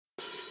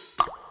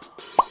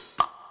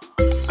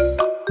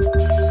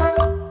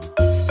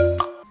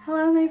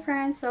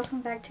guys,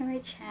 welcome back to my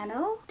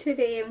channel.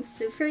 Today I'm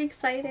super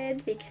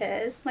excited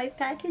because my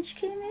package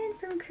came in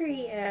from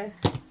Korea.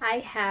 I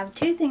have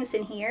two things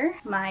in here,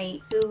 my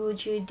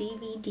Sowoozoo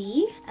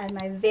DVD and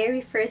my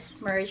very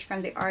first merch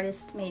from the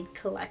Artist Made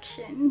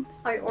collection.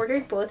 I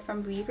ordered both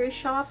from Weaver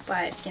Shop,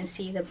 but you can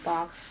see the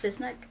box is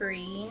not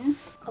green.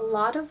 A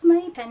lot of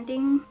my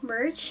pending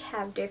merch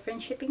have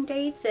different shipping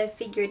dates, so I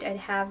figured I'd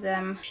have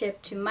them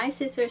shipped to my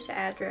sister's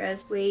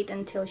address, wait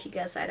until she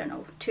gets, I don't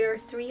know, 2 or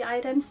 3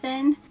 items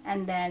in,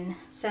 and then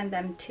send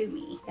them to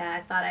me. Yeah,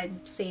 I thought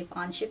I'd save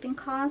on shipping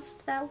costs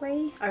that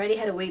way. I already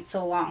had to wait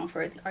so long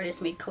for the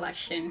Artist Made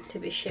collection to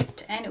be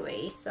shipped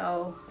anyway,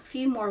 so a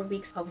few more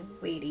weeks of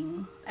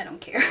waiting, I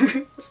don't care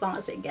as long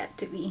as they get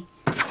to me.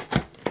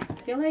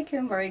 I feel like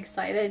I'm more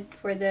excited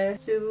for the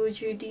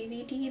Sowoozoo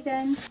DVD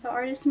than the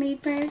Artist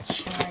Made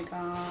merch. Oh my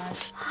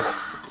gosh.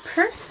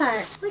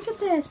 Perfect! Look at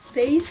this!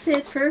 They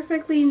sit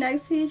perfectly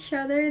next to each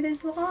other in this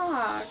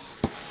box.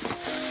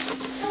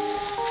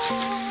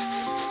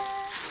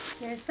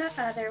 Here's the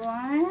other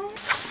one.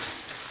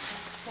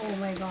 Oh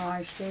my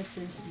gosh, this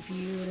is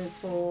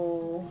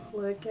beautiful.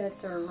 Look at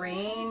the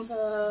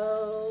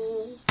rainbow.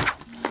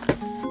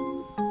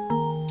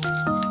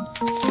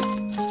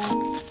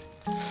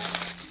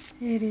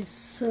 It is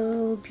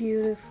so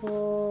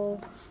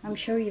beautiful. I'm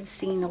sure you've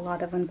seen a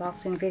lot of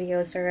unboxing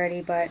videos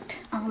already, but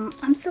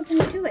I'm still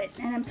gonna do it,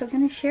 and I'm still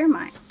gonna share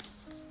mine.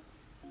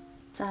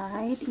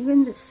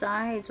 Even the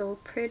sides are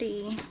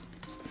pretty.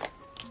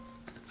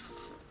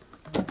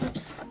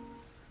 Oops.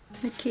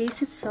 The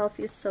case itself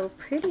is so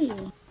pretty.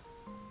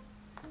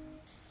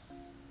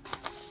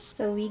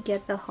 So we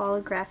get the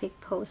holographic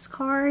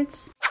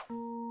postcards.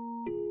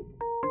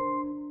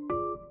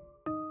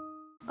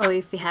 Oh,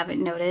 if you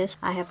haven't noticed,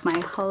 I have my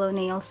hollow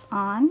nails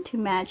on to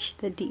match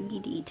the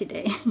DVD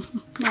today.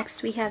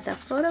 Next we have the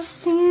photo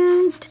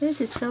stand. This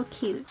is so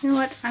cute. You know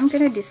what? I'm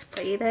gonna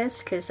display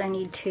this because I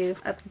need to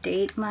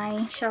update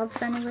my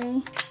shelves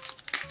anyway.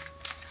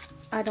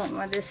 I don't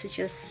want this to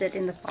just sit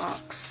in the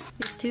box.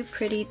 It's too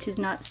pretty to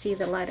not see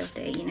the light of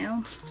day, you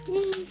know?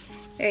 Yay.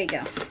 There you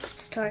go.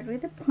 Start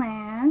with the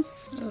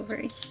plants over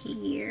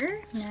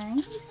here.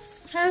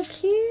 Nice. How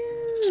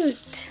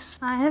cute!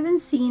 I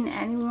haven't seen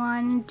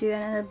anyone do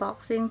an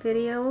unboxing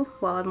video.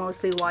 Well, I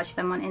mostly watch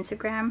them on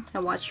Instagram. I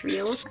watch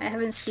reels. I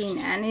haven't seen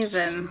any of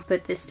them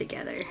put this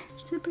together.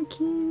 Super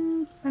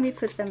cute. Let me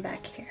put them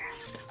back here.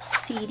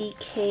 CD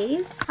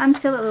case. I'm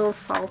still a little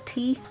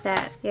salty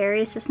that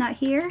Aries is not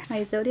here,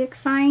 my zodiac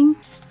sign.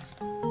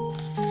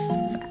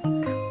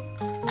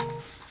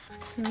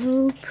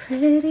 So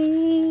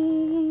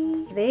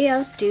pretty. They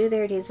outdo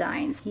their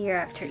designs year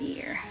after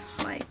year.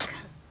 Like,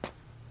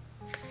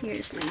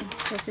 seriously,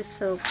 this is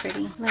so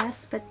pretty.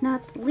 Last but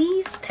not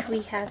least,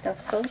 we have the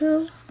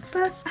photo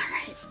book.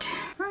 Alright,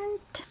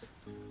 front.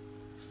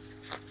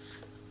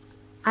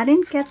 I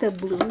didn't get the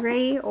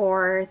Blu-ray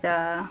or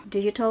the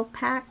digital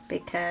pack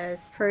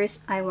because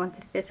first I want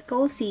the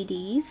physical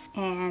CDs,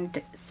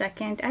 and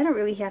second I don't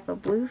really have a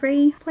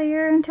Blu-ray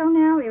player until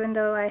now, even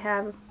though I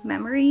have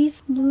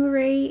Memories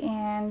Blu-ray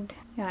and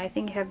yeah, I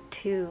think I have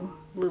 2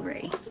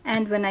 Blu-ray.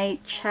 And when I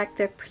checked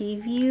the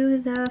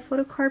preview, the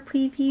photo card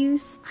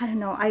previews, I don't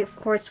know, I of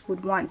course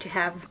would want to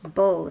have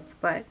both,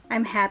 but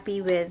I'm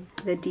happy with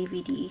the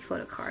DVD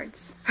photo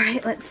cards.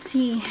 Alright, let's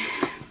see.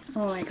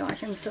 Oh my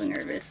gosh, I'm so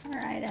nervous.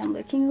 Alright, I'm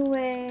looking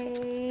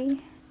away.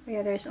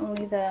 Yeah, there's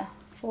only the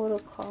photo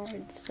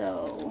card,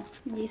 so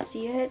you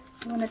see it?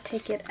 I'm gonna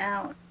take it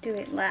out. Do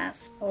it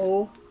last.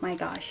 Oh my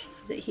gosh.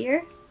 Is it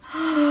here?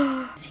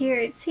 It's here,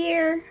 it's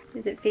here.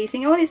 Is it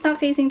facing? Oh, it's not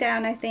facing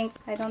down, I think.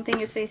 I don't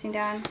think it's facing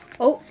down.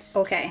 Oh,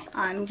 okay.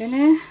 I'm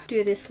gonna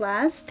do this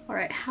last.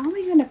 Alright, how am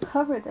I gonna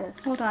cover this?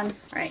 Hold on.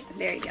 Alright,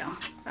 there you go.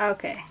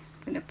 Okay,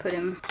 I'm gonna put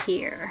him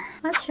here.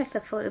 Let's check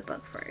the photo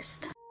book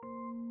first.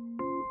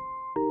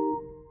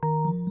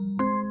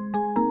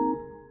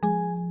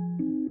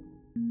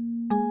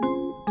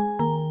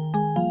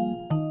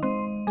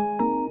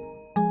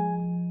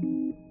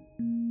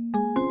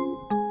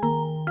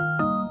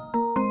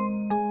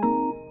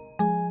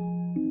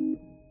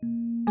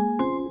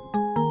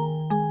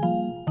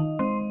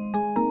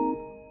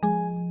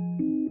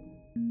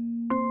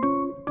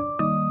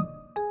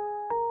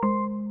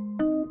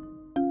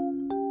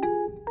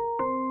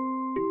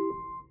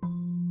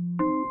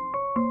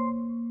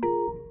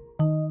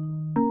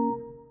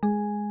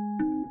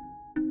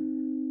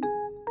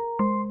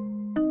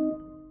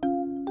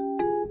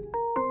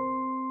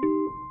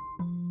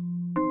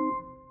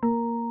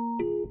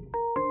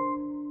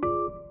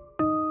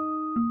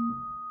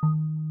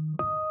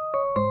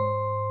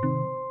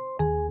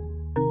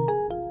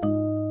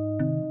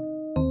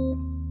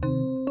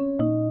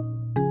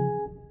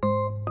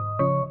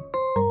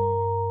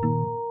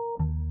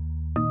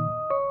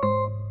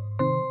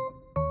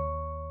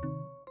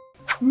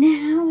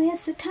 Now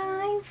is the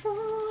time for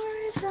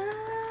the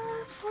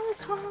photo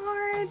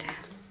card.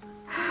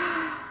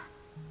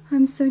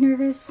 I'm so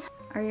nervous.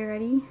 Are you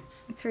ready?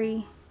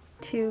 3,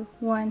 2,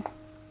 1.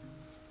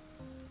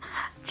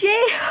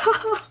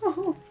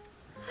 J-Hope!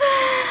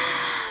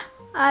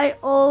 I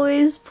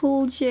always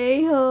pull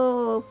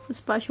J-Hope,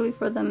 especially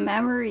for the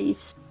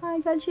memories. I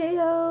got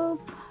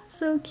J-Hope.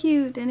 So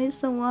cute, and it's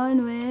the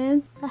one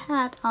with the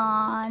hat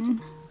on.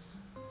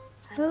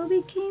 Hope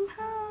he came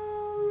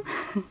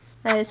home.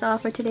 That is all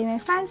for today, my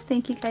friends.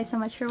 Thank you guys so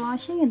much for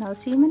watching, and I'll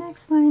see you in my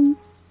next one.